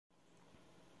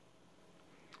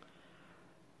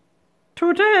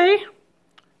Today,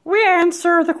 we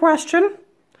answer the question,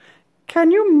 can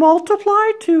you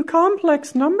multiply two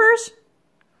complex numbers?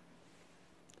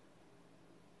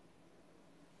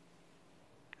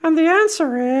 And the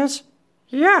answer is,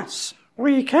 yes,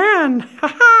 we can.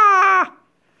 Ha ha!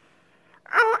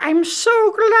 Oh, I'm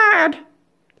so glad.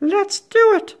 Let's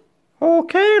do it.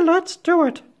 Okay, let's do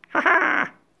it. Ha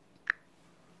ha!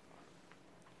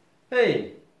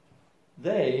 Hey,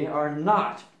 they are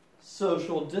not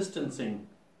social distancing.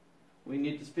 We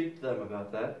need to speak to them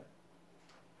about that.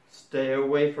 Stay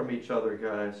away from each other,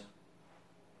 guys.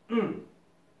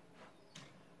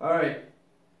 All right.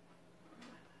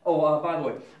 Oh, by the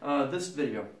way, this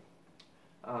video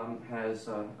has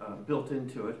built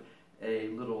into it a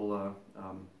little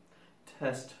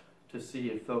test to see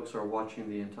if folks are watching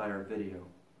the entire video.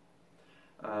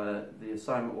 The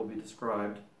assignment will be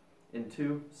described in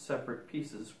two separate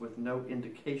pieces with no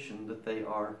indication that they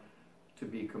are to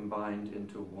be combined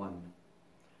into one.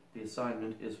 The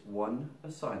assignment is one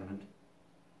assignment.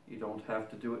 You don't have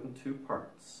to do it in two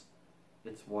parts.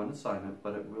 It's one assignment,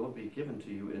 but it will be given to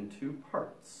you in two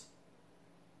parts,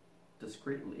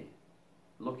 discreetly,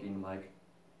 looking like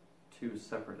two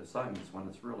separate assignments when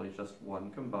it's really just one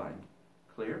combined.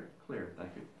 Clear? Clear,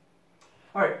 thank you.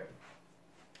 All right.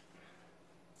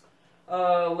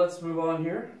 Let's move on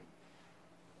here.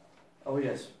 Oh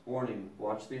yes, warning,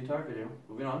 watch the entire video.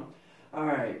 Moving on. All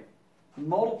right,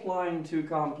 multiplying two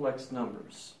complex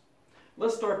numbers.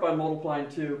 Let's start by multiplying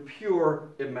two pure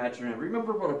imaginary numbers.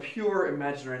 Remember what a pure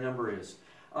imaginary number is.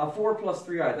 4 plus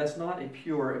 3i, that's not a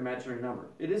pure imaginary number.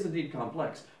 It is indeed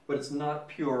complex, but it's not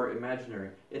pure imaginary.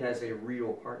 It has a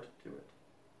real part to it.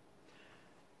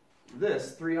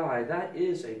 This, 3i, that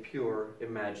is a pure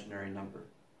imaginary number.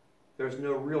 There's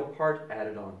no real part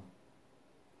added on.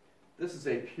 This is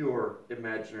a pure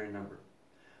imaginary number.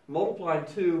 Multiplying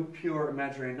two pure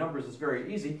imaginary numbers is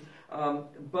very easy,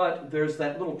 but there's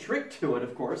that little trick to it,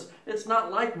 of course. It's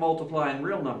not like multiplying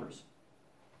real numbers.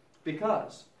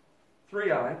 Because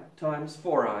 3i times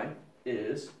 4i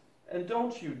is, and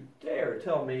don't you dare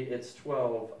tell me it's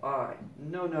 12i.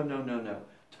 No, no, no, no, no.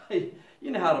 You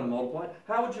know how to multiply.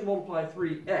 How would you multiply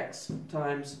 3x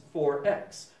times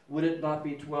 4x? Would it not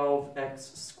be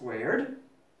 12x squared?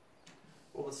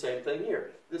 Well, the same thing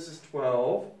here. This is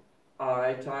 12i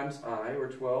times I, or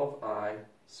 12i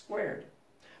squared.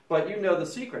 But you know the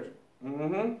secret.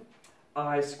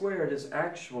 I squared is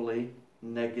actually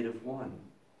 -1.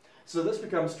 So this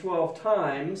becomes 12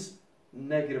 times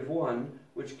 -1,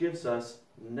 which gives us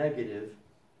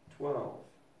 -12.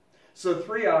 So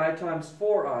 3i times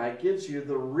 4i gives you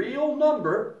the real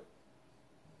number,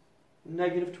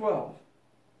 -12.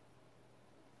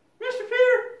 Mr.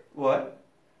 Peter! What?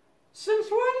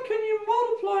 Since when can you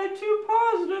multiply two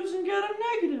positives and get a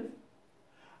negative?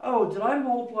 Oh, did I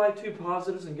multiply two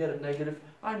positives and get a negative?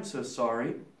 I'm so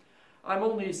sorry. I'm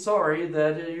only sorry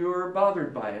that you're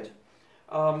bothered by it.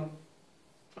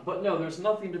 But no, there's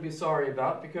nothing to be sorry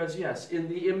about because, yes, in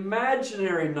the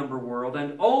imaginary number world,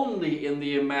 and only in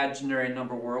the imaginary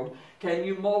number world, can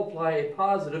you multiply a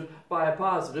positive by a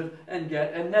positive and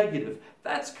get a negative.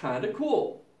 That's kind of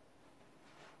cool.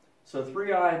 So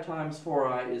 3i times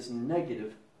 4i is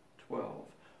 -12.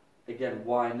 Again,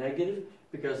 why negative?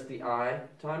 Because the I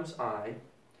times I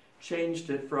changed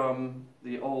it from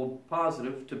the old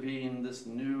positive to being this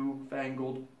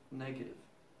new-fangled negative.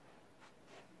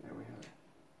 There we have it.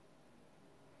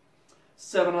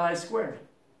 7i squared.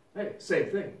 Hey, same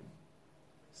thing.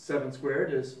 7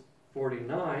 squared is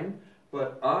 49,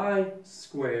 but I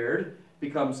squared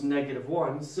becomes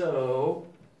 -1, so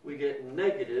we get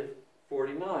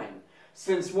 -49.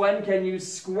 Since when can you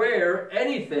square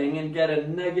anything and get a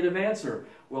negative answer?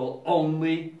 Well,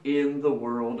 only in the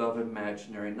world of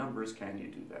imaginary numbers can you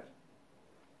do that.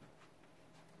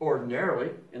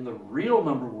 Ordinarily, in the real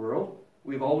number world,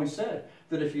 we've always said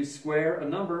that if you square a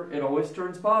number, it always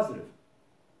turns positive.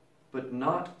 But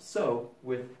not so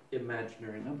with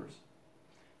imaginary numbers.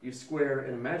 You square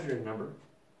an imaginary number,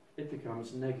 it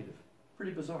becomes negative.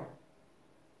 Pretty bizarre.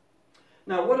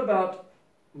 Now, what about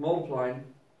multiplying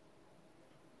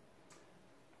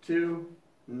two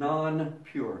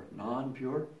non-pure,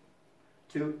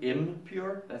 two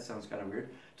impure, that sounds kind of weird,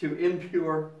 two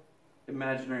impure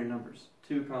imaginary numbers,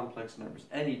 two complex numbers,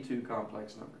 any two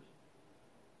complex numbers.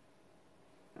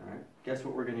 All right, guess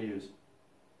what we're going to use?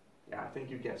 Yeah, I think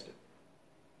you guessed it.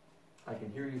 I can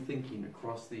hear you thinking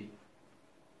across the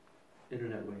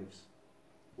internet waves.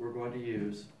 We're going to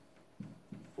use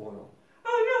FOIL.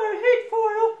 Oh no, I hate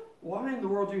FOIL! Why in the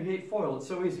world do you hate FOIL? It's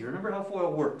so easy. Remember how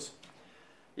FOIL works.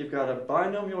 You've got a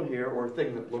binomial here, or a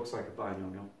thing that looks like a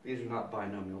binomial. These are not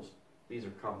binomials. These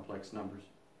are complex numbers.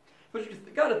 But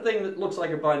you've got a thing that looks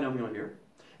like a binomial here,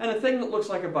 and a thing that looks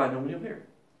like a binomial here.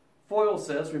 FOIL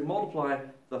says we multiply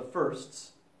the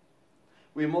firsts,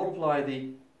 we multiply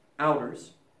the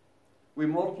outers, we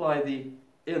multiply the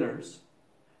inners,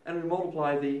 and we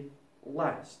multiply the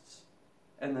lasts,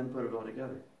 and then put it all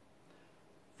together.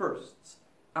 Firsts,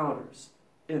 outers,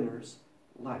 inners,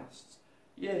 lasts.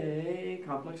 Yay,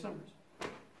 complex numbers.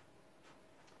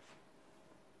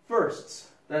 Firsts,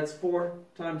 that's 4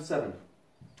 times 7.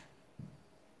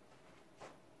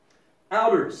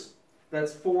 Outers,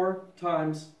 that's 4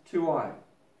 times 2i.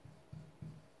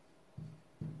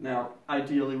 Now,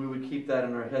 ideally we would keep that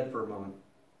in our head for a moment,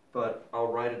 but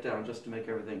I'll write it down just to make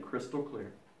everything crystal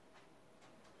clear.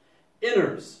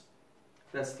 Inners,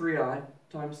 that's 3i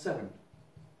times 7.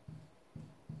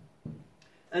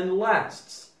 And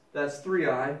lasts, that's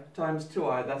 3i times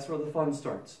 2i. That's where the fun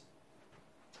starts.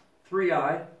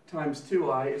 3i times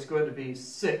 2i is going to be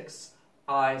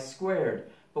 6i squared.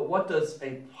 But what does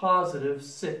a positive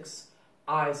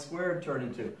 6i squared turn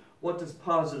into? What does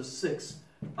positive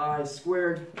 6i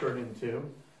squared turn into?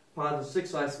 Positive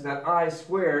 6i, that I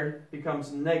squared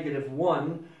becomes negative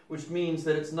 1, which means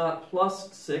that it's not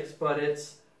plus 6, but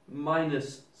it's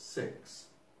minus 6.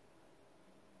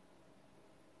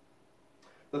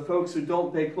 The folks who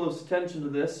don't pay close attention to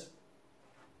this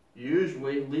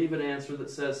usually leave an answer that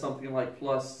says something like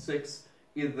plus 6.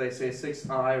 Either they say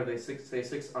 6i or they say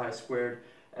 6i squared,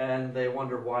 and they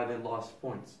wonder why they lost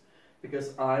points.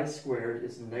 Because I squared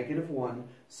is negative 1.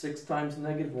 6 times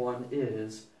negative 1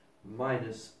 is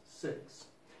minus 6.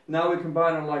 Now we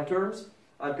combine our like terms.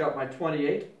 I've got my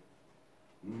 28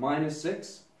 minus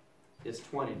 6 is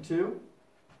 22.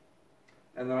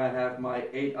 And then I have my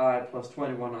 8i plus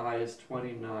 21i is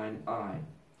 29i.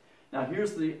 Now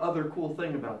here's the other cool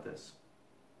thing about this.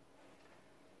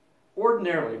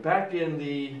 Ordinarily, back in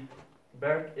the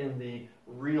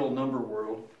real number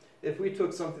world, if we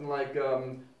took something like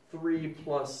 3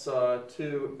 plus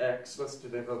 2x, let's do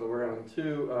that the other way around,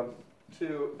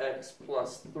 2x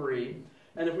plus 3,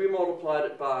 and if we multiplied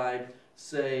it by,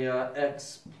 say,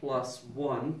 x plus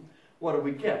 1, what do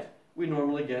we get? We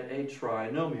normally get a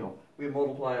trinomial. We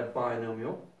multiply a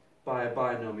binomial by a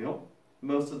binomial.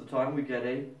 Most of the time we get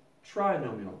a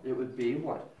trinomial. It would be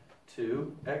what?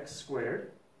 2x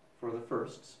squared for the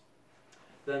firsts.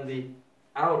 Then the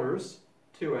outers,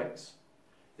 2x.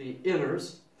 The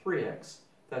inners, 3x.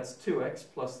 That's 2x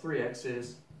plus 3x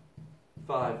is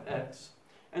 5x.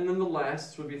 And then the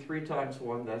lasts would be 3 times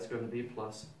 1. That's going to be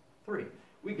plus 3.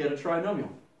 We get a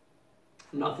trinomial.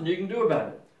 Nothing you can do about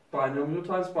it. Binomial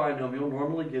times binomial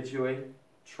normally gives you a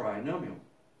trinomial.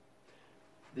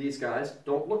 These guys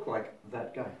don't look like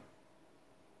that guy.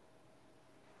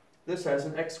 This has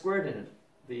an x squared in it.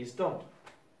 These don't.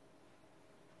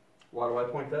 Why do I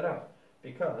point that out?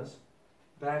 Because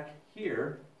back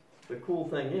here, the cool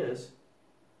thing is,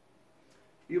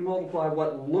 you multiply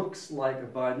what looks like a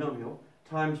binomial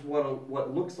times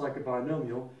what looks like a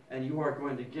binomial, and you are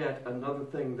going to get another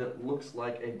thing that looks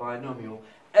like a binomial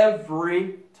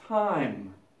every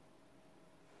time.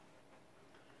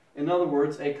 In other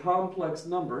words, a complex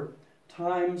number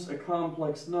times a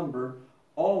complex number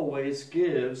always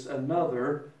gives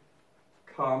another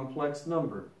complex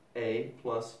number, a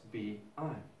plus bi.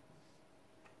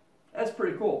 That's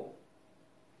pretty cool.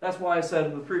 That's why I said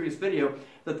in the previous video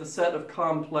that the set of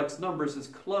complex numbers is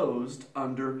closed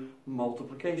under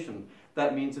multiplication.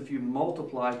 That means if you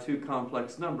multiply two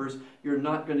complex numbers, you're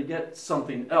not going to get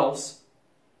something else.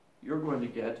 You're going to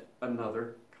get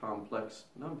another complex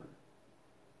number.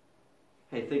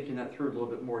 Hey, thinking that through a little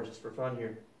bit more just for fun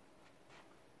here.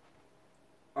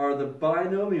 Are the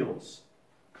binomials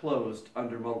closed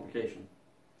under multiplication?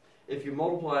 If you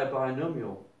multiply a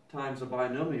binomial times a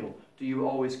binomial, do you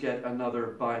always get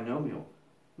another binomial?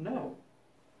 No.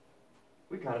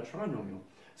 We got a trinomial.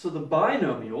 So the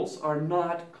binomials are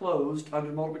not closed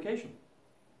under multiplication.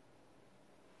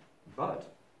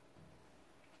 But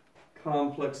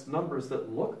complex numbers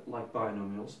that look like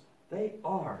binomials, they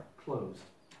are closed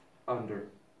under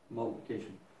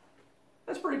multiplication.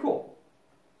 That's pretty cool.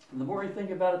 And the more you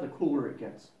think about it, the cooler it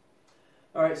gets.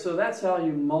 All right, so that's how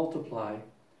you multiply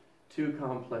two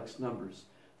complex numbers.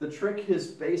 The trick is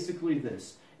basically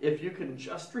this. If you can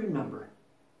just remember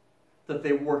that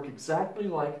they work exactly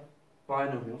like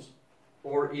binomials,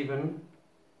 or even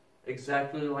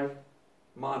exactly like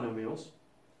monomials,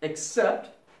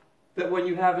 except that when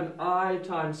you have an I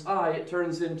times I, it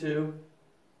turns into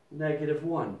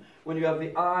 -1. When you have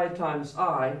the I times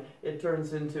I, it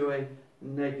turns into a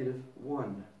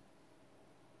 -1.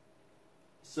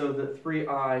 So that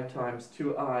 3i times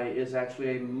 2i is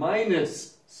actually a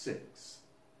 -6,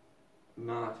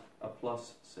 not a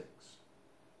 +6.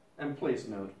 And please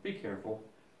note, be careful,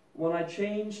 when I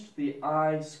changed the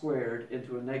I squared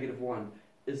into a negative 1,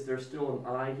 is there still an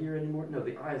I here anymore? No,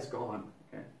 the I is gone.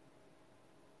 Okay.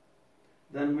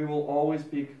 Then we will always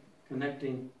be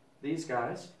connecting these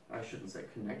guys. I shouldn't say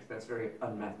connect, that's very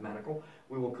unmathematical.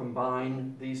 We will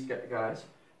combine these guys,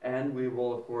 and we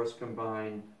will, of course,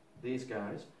 combine these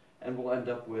guys, and we'll end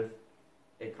up with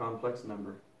a complex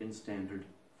number in standard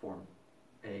form,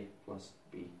 a plus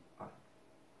bi.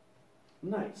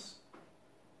 Nice.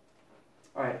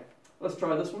 All right, let's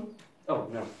try this one. Oh,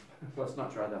 no, let's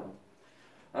not try that one.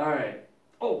 All right.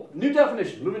 Oh, new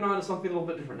definition. Moving on to something a little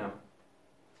bit different now.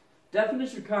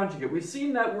 Definition of conjugate. We've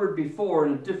seen that word before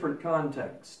in a different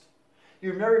context.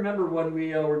 You may remember when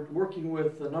we were working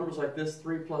with numbers like this,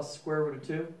 3 plus square root of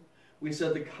 2. We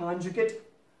said the conjugate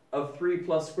of 3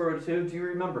 plus square root of 2. Do you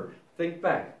remember? Think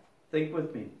back. Think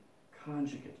with me.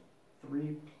 Conjugate.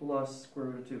 3 plus square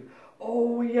root of 2.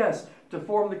 Oh, yes. To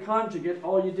form the conjugate,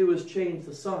 all you do is change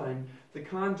the sign. The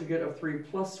conjugate of 3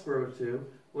 plus square root of 2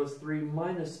 was 3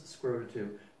 minus square root of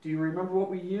 2. Do you remember what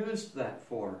we used that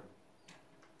for?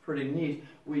 Pretty neat.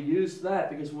 We used that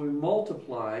because when we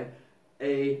multiply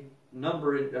a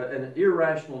number, an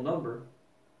irrational number,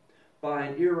 by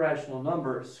an irrational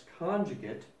number's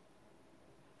conjugate,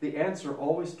 the answer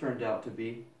always turned out to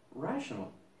be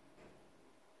rational.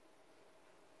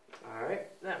 All right,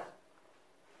 now,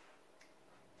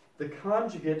 the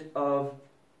conjugate of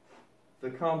the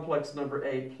complex number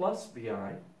a plus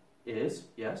bi is,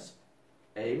 yes,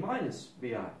 a minus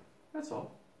bi. That's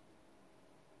all.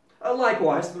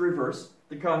 Likewise, the reverse,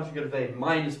 the conjugate of a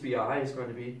minus bi is going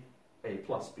to be a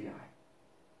plus bi.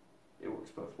 It works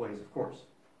both ways, of course.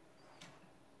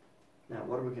 Now,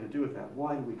 what are we going to do with that?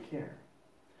 Why do we care?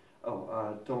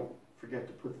 Oh, don't forget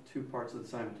to put the two parts of the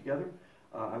assignment together.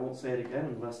 I won't say it again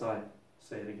unless I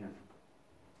say it again.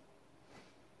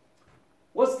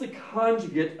 What's the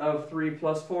conjugate of 3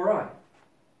 plus 4i?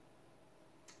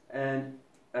 And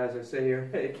as I say here,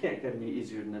 it can't get any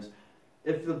easier than this.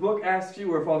 If the book asks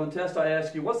you, or if on the test I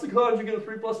ask you, what's the conjugate of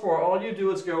 3 plus 4? All you do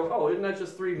is go, oh, isn't that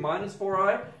just 3 minus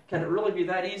 4i? Can it really be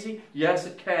that easy? Yes,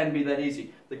 it can be that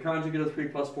easy. The conjugate of 3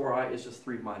 plus 4i is just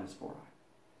 3 minus 4i.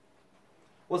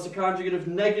 What's the conjugate of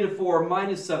negative 4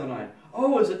 minus 7i?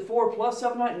 Oh, is it 4 plus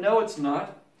 7i? No, it's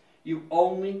not. You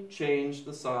only change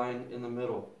the sign in the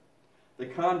middle. The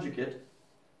conjugate,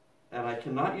 and I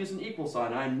cannot use an equal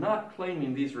sign. I'm not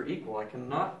claiming these are equal. I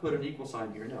cannot put an equal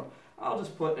sign here, no. I'll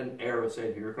just put an arrow,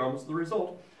 say here comes the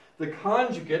result. The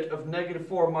conjugate of negative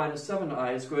 4 minus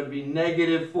 7i is going to be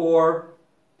negative 4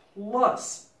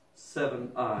 plus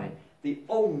 7i. The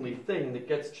only thing that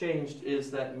gets changed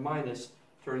is that minus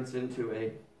turns into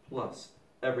a plus.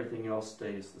 Everything else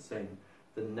stays the same.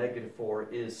 The negative 4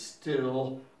 is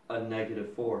still a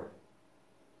negative 4.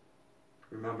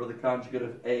 Remember, the conjugate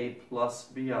of a plus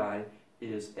bi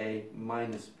is a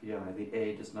minus bi. The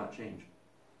a does not change.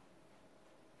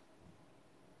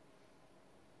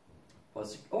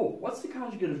 What's the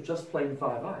conjugate of just plain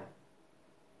 5i?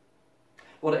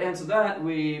 Well, to answer that,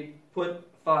 we put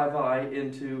 5i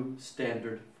into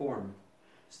standard form.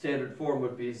 Standard form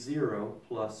would be 0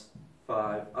 plus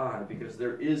 5i, because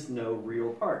there is no real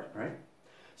part, right?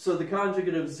 So the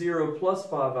conjugate of 0 plus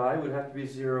 5i would have to be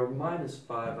 0 minus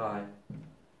 5i,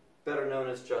 better known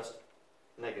as just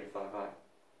negative 5i.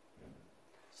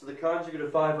 So the conjugate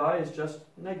of 5i is just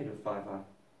negative 5i.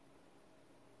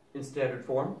 In standard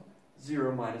form,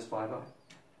 0 minus 5i.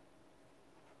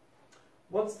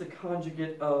 What's the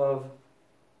conjugate of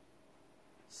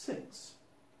 6?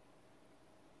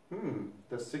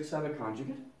 Does 6 have a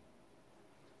conjugate?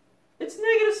 It's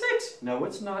negative 6. No,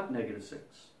 it's not negative 6.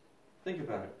 Think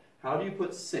about it. How do you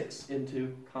put 6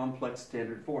 into complex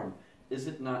standard form? Is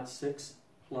it not 6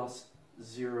 plus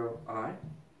 0i?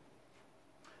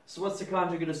 So what's the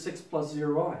conjugate of 6 plus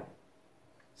 0i?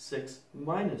 6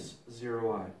 minus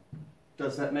 0i.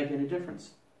 Does that make any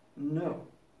difference? No.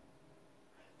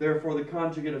 Therefore, the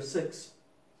conjugate of 6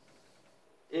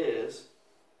 is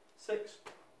 6.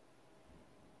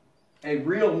 A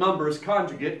real number's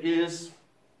conjugate is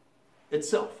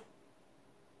itself.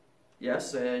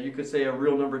 Yes, you could say a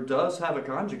real number does have a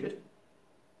conjugate,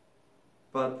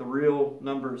 but the real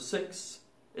number 6,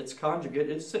 its conjugate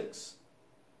is 6.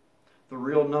 The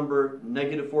real number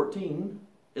negative 14,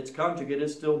 its conjugate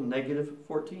is still negative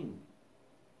 14.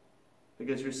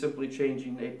 Because you're simply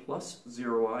changing a plus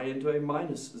 0i into a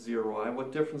minus 0i.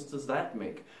 What difference does that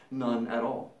make? None at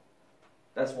all.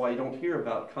 That's why you don't hear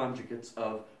about conjugates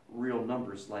of real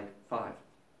numbers like 5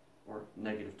 or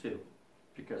negative 2,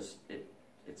 because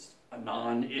it's a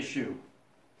non-issue.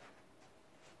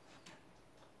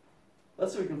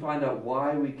 Let's see if we can find out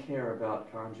why we care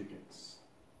about conjugates.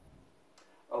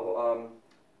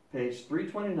 page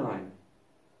 329,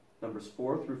 numbers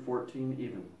 4 through 14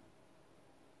 even,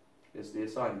 is the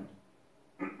assignment.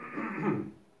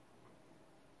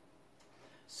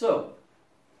 So,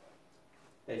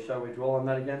 hey, shall we dwell on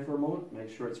that again for a moment? Make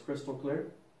sure it's crystal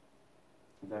clear.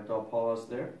 In fact, I'll pause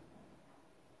there.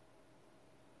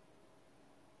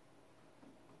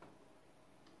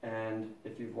 And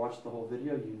if you've watched the whole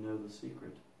video, you know the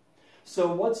secret.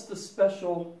 So what's so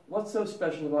special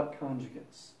about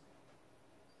conjugates?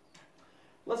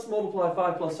 Let's multiply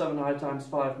 5 plus 7i times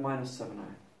 5 minus 7i. All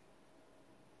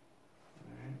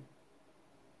right.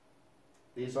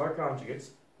 These are conjugates.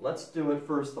 Let's do it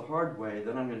first the hard way,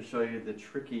 then I'm going to show you the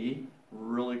tricky,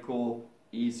 really cool,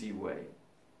 easy way.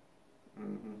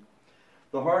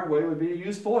 The hard way would be to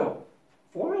use FOIL.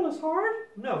 FOIL is hard?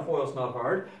 No, FOIL's not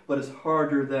hard, but it's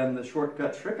harder than the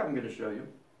shortcut trick I'm going to show you.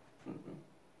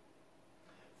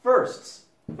 Firsts,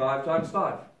 5 times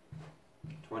 5,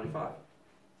 25.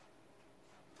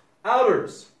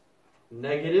 Outers,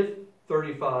 negative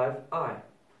 35i.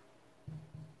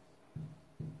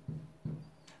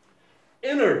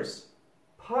 Inners,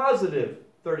 positive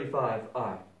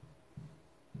 35i.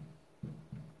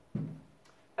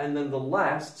 And then the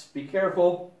lasts, be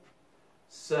careful,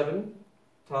 7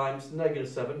 times negative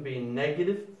 7 being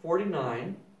negative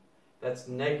 49. That's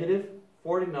negative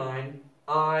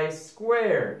 49i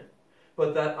squared.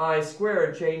 But that I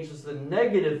squared changes the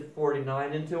negative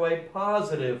 49 into a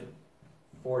positive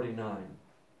 49.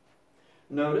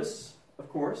 Notice, of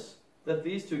course, that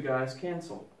these two guys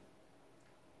cancel.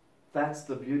 That's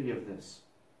the beauty of this.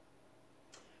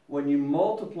 When you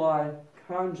multiply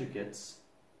conjugates,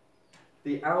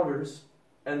 the outers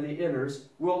and the inners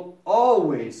will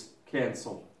always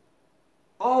cancel.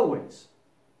 Always.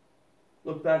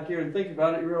 Look back here and think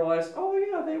about it, you realize, oh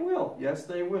yeah, they will. Yes,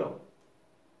 they will.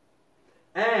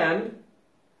 And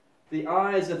the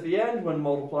i's at the end, when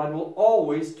multiplied, will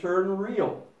always turn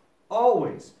real.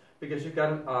 Always. Because you've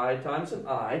got an I times an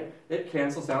I, it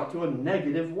cancels out to a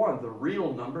negative 1, the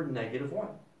real number negative 1.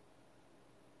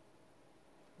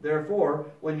 Therefore,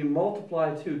 when you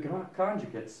multiply two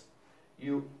conjugates,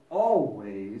 you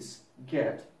always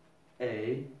get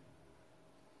a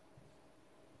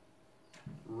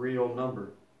real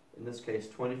number. In this case,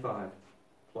 25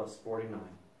 plus 49.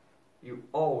 You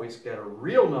always get a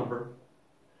real number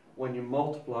when you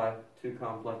multiply two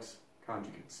complex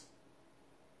conjugates.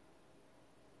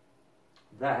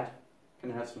 That can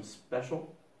have some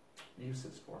special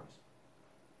uses for us.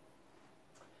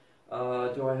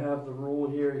 Do I have the rule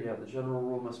here? Yeah, the general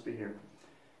rule must be here.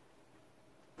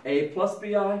 A plus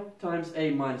bi times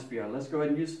a minus bi. Let's go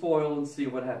ahead and use FOIL and see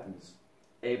what happens.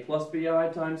 A plus bi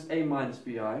times a minus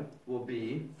bi will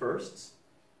be firsts,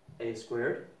 a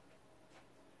squared,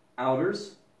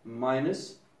 outers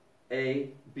minus a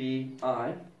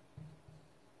bi,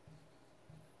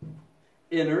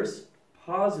 inners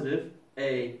positive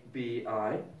a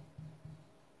bi.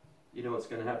 You know what's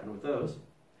going to happen with those.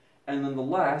 And then the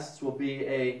lasts will be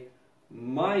a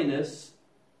minus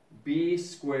b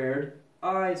squared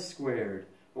I squared.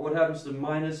 But what happens to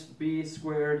minus b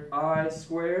squared I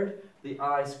squared? The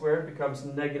I squared becomes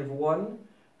negative 1.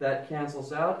 That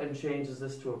cancels out and changes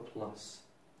this to a plus.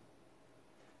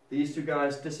 These two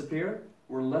guys disappear.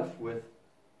 We're left with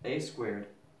a squared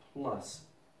plus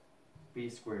b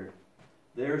squared.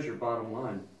 There's your bottom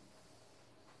line.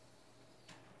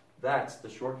 That's the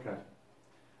shortcut.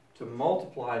 To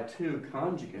multiply two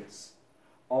conjugates,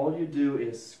 all you do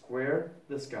is square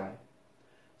this guy,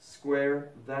 square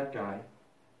that guy,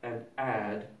 and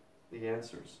add the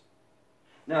answers.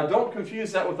 Now, don't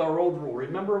confuse that with our old rule.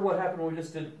 Remember what happened when we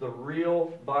just did the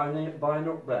real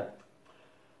binomial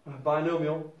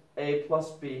a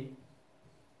plus b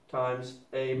times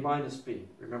a minus b.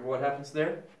 Remember what happens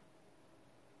there?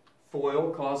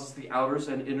 FOIL causes the outers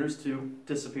and inners to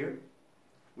disappear.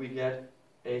 We get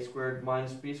a squared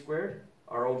minus b squared,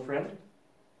 our old friend.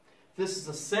 This is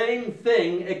the same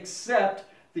thing, except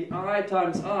the I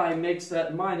times I makes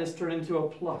that minus turn into a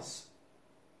plus.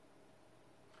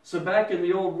 So back in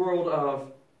the old world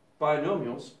of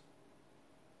binomials,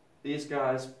 these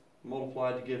guys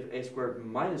multiplied to give a squared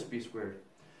minus b squared.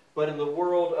 But in the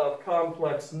world of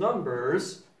complex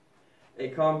numbers, a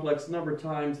complex number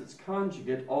times its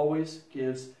conjugate always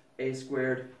gives a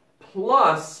squared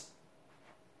plus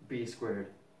b squared.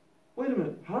 Wait a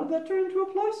minute, how did that turn into a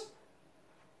plus?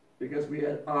 Because we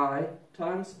had I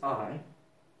times I,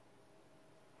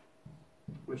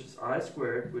 which is I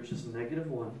squared, which is negative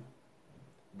 1.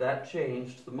 That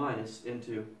changed the minus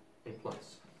into a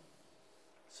plus.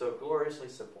 So gloriously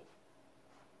simple.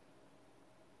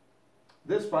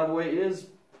 This, by the way, is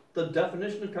the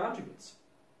definition of conjugates.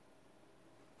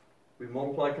 We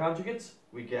multiply conjugates,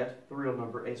 we get the real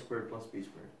number a squared plus b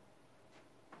squared.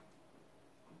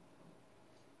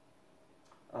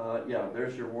 Yeah,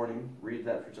 there's your warning. Read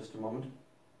that for just a moment.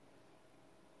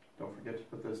 Don't forget to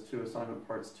put those two assignment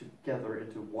parts together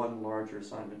into one larger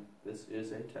assignment. This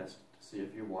is a test to see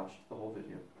if you watched the whole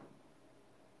video.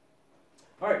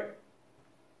 Alright.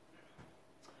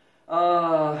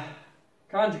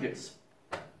 Conjugates.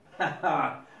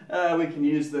 We can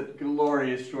use the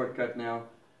glorious shortcut now.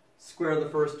 Square the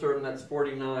first term, that's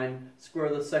 49.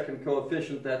 Square the second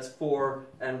coefficient, that's 4.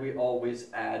 And we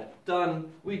always add.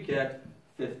 Done. We get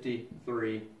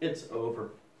 53. It's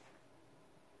over.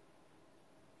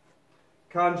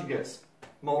 Conjugates.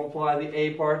 Multiply the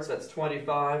a parts, that's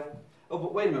 25. Oh,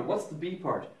 but wait a minute, what's the b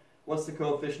part? What's the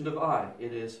coefficient of I?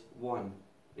 It is 1.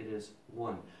 It is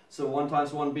 1. So 1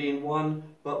 times 1 being 1,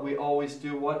 but we always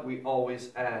do what? We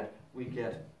always add. We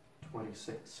get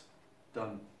 26.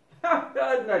 Done.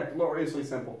 Isn't that gloriously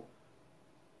simple?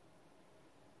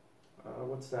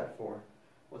 What's that for?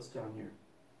 What's down here?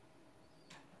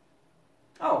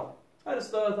 Oh, I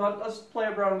just thought, let's play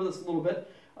around with this a little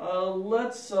bit.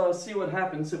 Let's see what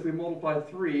happens if we multiply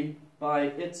 3 by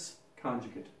its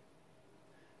conjugate.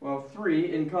 Well,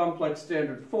 3 in complex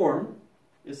standard form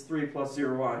is 3 plus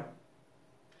 0i.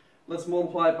 Let's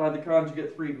multiply it by the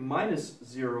conjugate 3 minus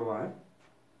 0i,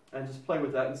 and just play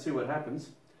with that and see what happens.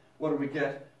 What do we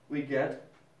get? We get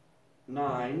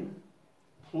 9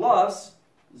 plus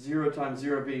 0 times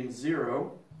 0 being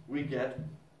 0, we get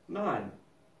 9.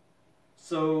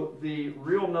 So the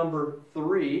real number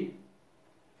 3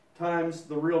 times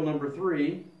the real number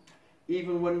 3,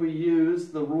 even when we use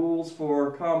the rules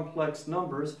for complex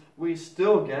numbers, we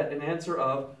still get an answer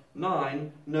of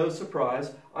 9. No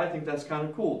surprise. I think that's kind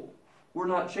of cool. We're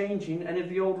not changing any of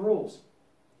the old rules.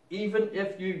 Even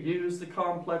if you use the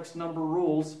complex number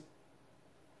rules,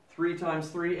 3 times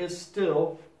 3 is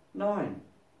still 9.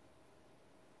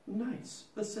 Nice.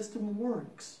 The system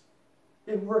works.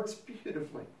 It works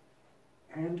beautifully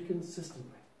and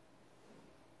consistently.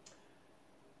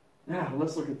 Now,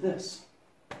 let's look at this.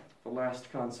 The last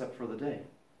concept for the day.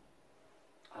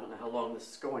 I don't know how long this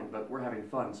is going, but we're having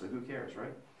fun, so who cares,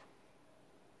 right?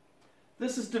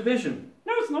 This is division.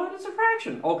 No, it's not. It's a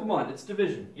fraction. Oh, come on. It's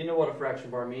division. You know what a fraction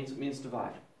bar means. It means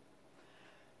divide.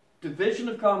 Division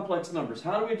of complex numbers.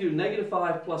 How do we do negative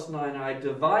 5 plus 9i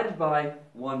divided by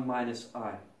 1 minus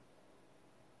I?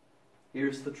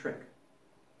 Here's the trick.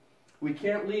 We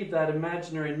can't leave that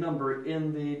imaginary number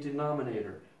in the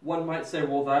denominator. One might say,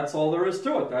 well, that's all there is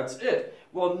to it. That's it.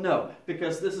 Well, no,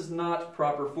 because this is not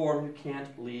proper form. You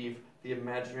can't leave the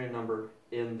imaginary number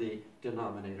in the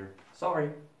denominator. Sorry.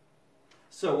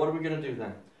 So what are we going to do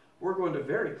then? We're going to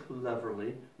very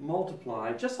cleverly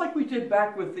multiply, just like we did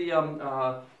back with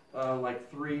the like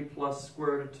 3 plus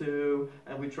square root of 2,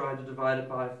 and we tried to divide it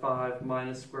by 5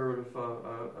 minus square root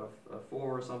of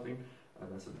 4 or something.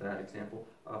 That's a bad example.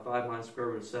 5 minus square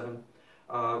root of 7.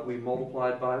 We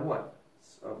multiplied by what?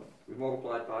 We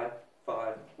multiplied by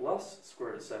 5 plus square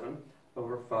root of 7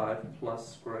 over 5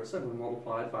 plus square root of 7. We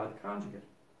multiplied by the conjugate.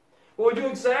 Well, we do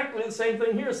exactly the same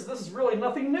thing here, so this is really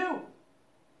nothing new.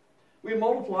 We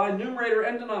multiply numerator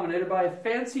and denominator by a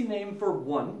fancy name for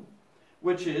 1,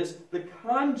 which is the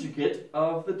conjugate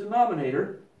of the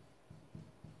denominator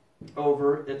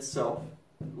over itself.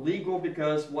 Legal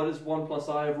because what is 1 plus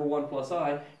I over 1 plus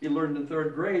I? You learned in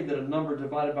 3rd grade that a number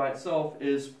divided by itself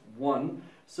is 1.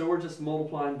 So we're just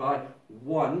multiplying by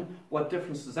 1. What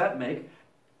difference does that make?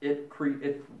 It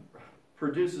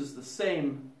produces the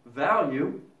same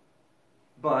value,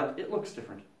 but it looks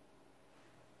different.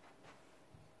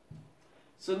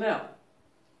 So now,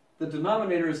 the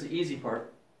denominator is the easy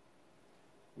part.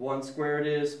 1 squared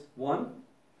is 1.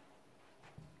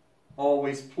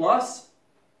 Always plus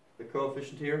the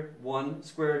coefficient here. 1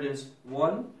 squared is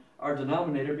 1. Our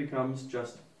denominator becomes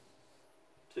just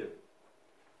 2.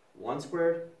 1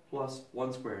 squared plus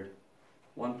 1 squared.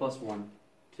 1 plus 1,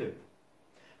 2.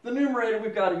 The numerator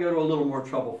we've got to go to a little more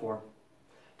trouble for.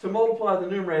 To multiply the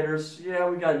numerators, yeah,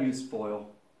 we've got to use FOIL.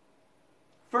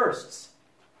 Firsts,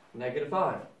 negative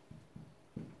 5.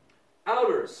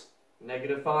 Outers,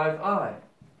 negative 5i.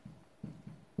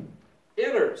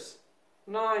 Inners,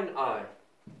 9i.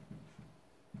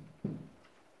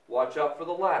 Watch out for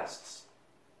the lasts.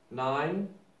 9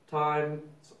 times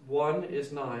 1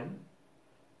 is 9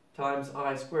 times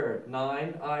I squared.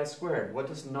 9i squared. What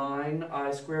does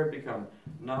 9i squared become?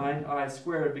 9i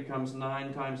squared becomes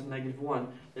 9 times negative 1.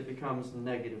 It becomes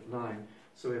negative 9.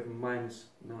 So we have minus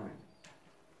 9.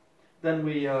 Then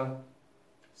we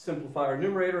simplify our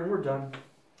numerator and we're done.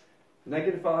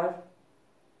 Negative 5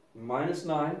 minus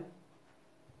 9,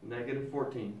 negative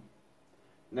 14.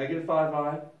 Negative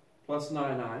 5i plus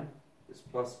 9i is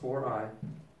plus 4i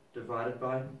divided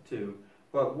by 2.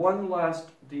 But one last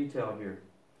detail here.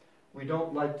 We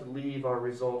don't like to leave our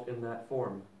result in that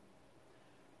form.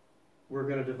 We're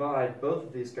going to divide both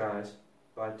of these guys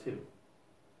by 2.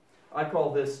 I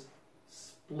call this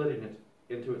splitting it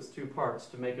into its two parts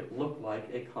to make it look like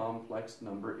a complex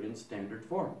number in standard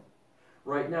form.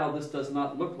 Right now, this does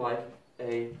not look like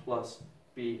a plus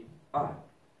bi.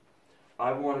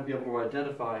 I want to be able to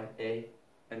identify a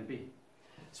and b.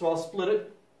 So I'll split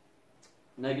it.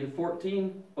 Negative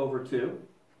 14 over 2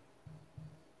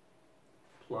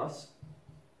 plus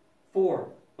 4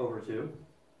 over 2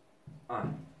 I.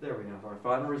 There we have our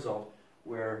final result,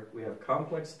 where we have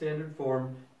complex standard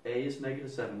form. A is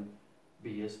negative 7,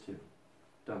 b is 2.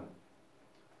 Done.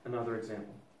 Another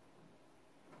example.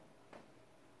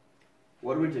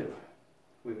 What do?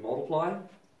 We multiply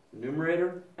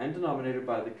numerator and denominator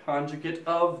by the conjugate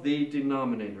of the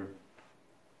denominator.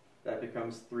 That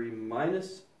becomes 3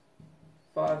 minus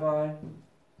 5i,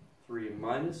 3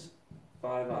 minus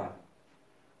 5i.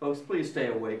 Folks, please stay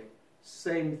awake.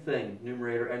 Same thing,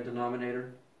 numerator and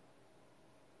denominator.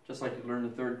 Just like you learned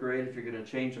in 3rd grade, if you're going to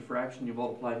change a fraction, you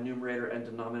multiply numerator and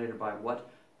denominator by what?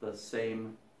 The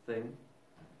same thing.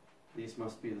 These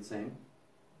must be the same.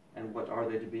 And what are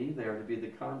they to be? They are to be the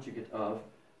conjugate of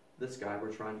this guy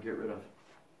we're trying to get rid of.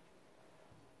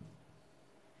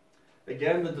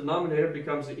 Again, the denominator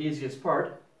becomes the easiest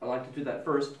part. I like to do that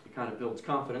first. It kind of builds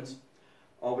confidence.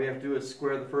 All we have to do is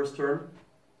square the first term,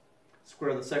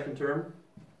 square the second term,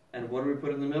 and what do we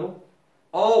put in the middle?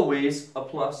 Always a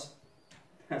plus.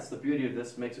 That's the beauty of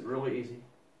this. It makes it really easy.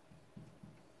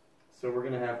 So we're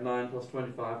going to have 9 plus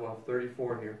 25. We'll have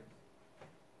 34 here.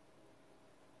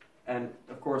 And,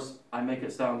 of course, I make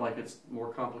it sound like it's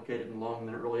more complicated and long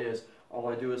than it really is. All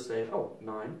I do is say, oh,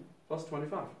 9 plus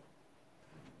 25.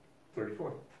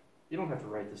 34. You don't have to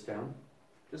write this down.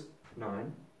 Just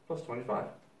 9 plus 25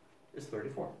 is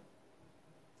 34.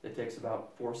 It takes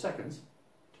about 4 seconds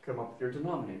to come up with your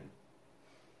denominator.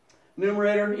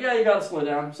 Numerator, yeah, you got to slow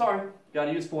down. Sorry, got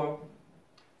to use FOIL.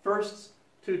 Firsts,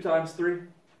 2 times 3,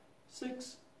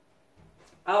 6.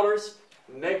 Outers,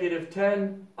 negative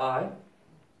 10i.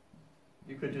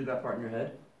 You could do that part in your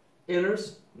head.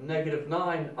 Inners, negative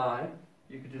 9i.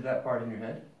 You could do that part in your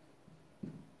head.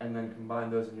 And then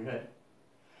combine those in your head.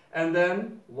 And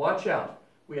then, watch out.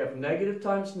 We have negative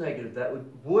times negative. That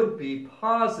would be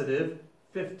positive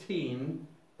 15,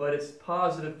 but it's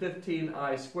positive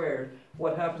 15i squared.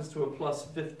 What happens to a plus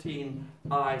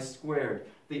 15i squared?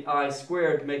 The I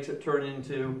squared makes it turn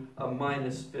into a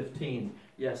minus 15.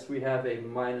 Yes, we have a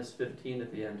minus 15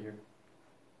 at the end here.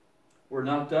 We're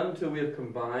not done until we have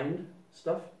combined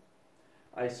stuff.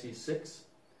 I see 6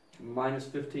 minus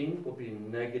 15 will be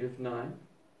negative 9.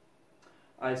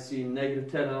 I see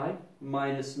negative 10i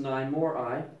minus 9 more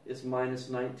I is minus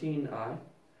 19i.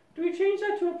 Do we change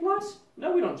that to a plus?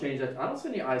 No, we don't change that. I don't see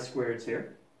any I squareds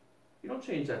here. You don't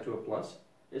change that to a plus.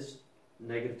 It's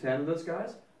negative 10 of those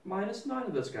guys minus 9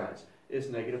 of those guys is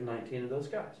negative 19 of those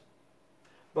guys.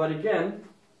 But again,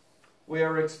 we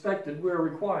are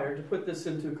required to put this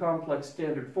into complex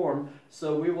standard form,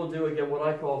 so we will do again what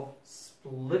I call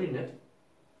splitting it.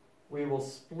 We will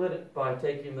split it by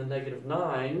taking the negative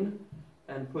 9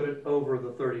 and put it over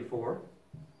the 34.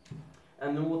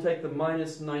 And then we'll take the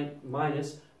minus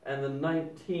and the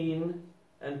 19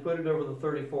 and put it over the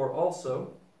 34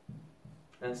 also,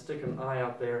 and stick an I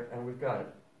out there, and we've got it.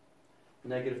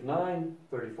 Negative 9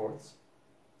 34ths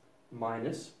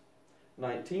minus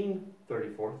 19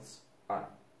 34ths I.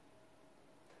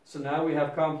 So now we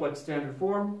have complex standard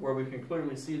form where we can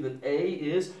clearly see that A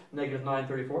is negative 9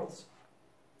 34ths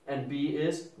and B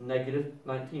is negative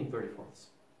 19 34ths.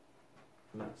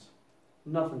 Nice.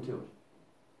 Nothing to it.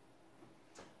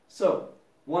 So,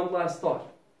 one last thought.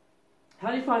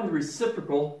 How do you find the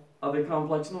reciprocal of a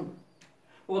complex number?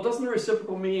 Well, doesn't the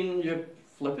reciprocal mean you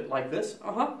flip it like this?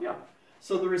 Yeah.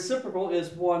 So the reciprocal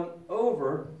is 1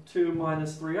 over 2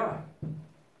 minus 3i.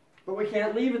 But we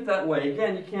can't leave it that way.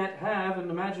 Again, you can't have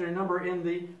an imaginary number in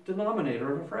the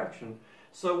denominator of a fraction.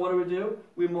 So what do?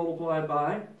 We multiply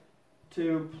by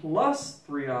 2 plus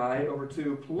 3i over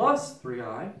 2 plus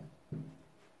 3i,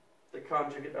 the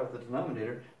conjugate of the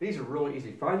denominator. These are really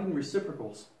easy. Finding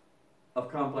reciprocals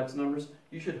of complex numbers,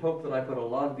 you should hope that I put a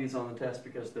lot of these on the test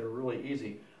because they're really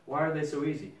easy. Why are they so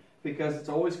easy? Because it's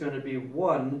always going to be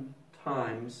 1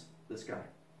 times this guy.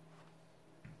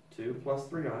 2 plus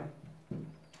 3i.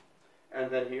 And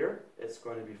then here, it's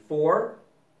going to be 4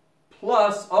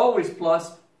 plus, always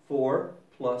plus, 4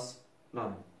 plus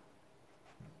 9.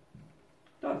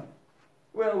 Done.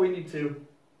 Well, we need to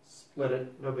split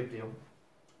it. No big deal.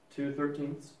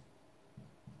 2/13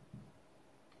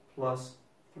 plus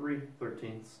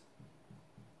 3/13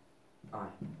 I.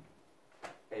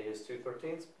 A is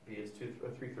 2/13, B is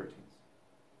 3/13.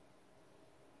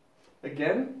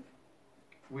 Again,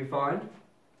 we find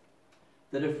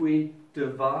that if we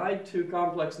divide two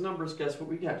complex numbers, guess what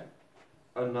we get?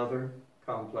 Another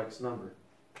complex number.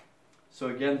 So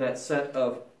again, that set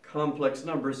of complex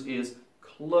numbers is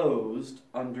closed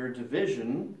under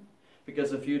division,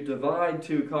 because if you divide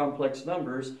two complex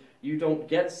numbers, you don't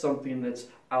get something that's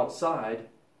outside.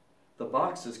 The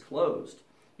box is closed.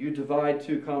 You divide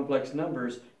two complex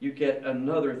numbers, you get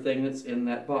another thing that's in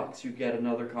that box. You get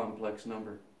another complex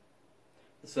number.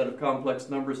 The set of complex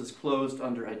numbers is closed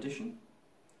under addition,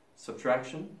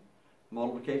 subtraction,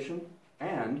 multiplication,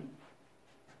 and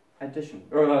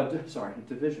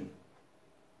division.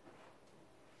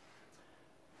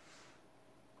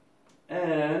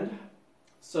 And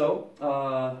so,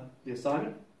 the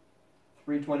assignment,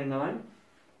 329,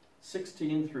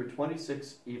 16 through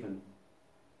 26 even.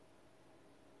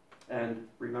 And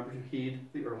remember to heed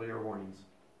the earlier warnings.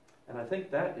 And I think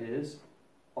that is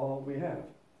all we have.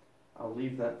 I'll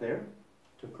leave that there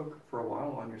to cook for a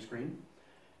while on your screen.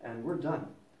 And we're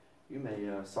done. You may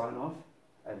sign off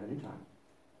at any time.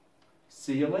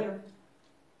 See you later.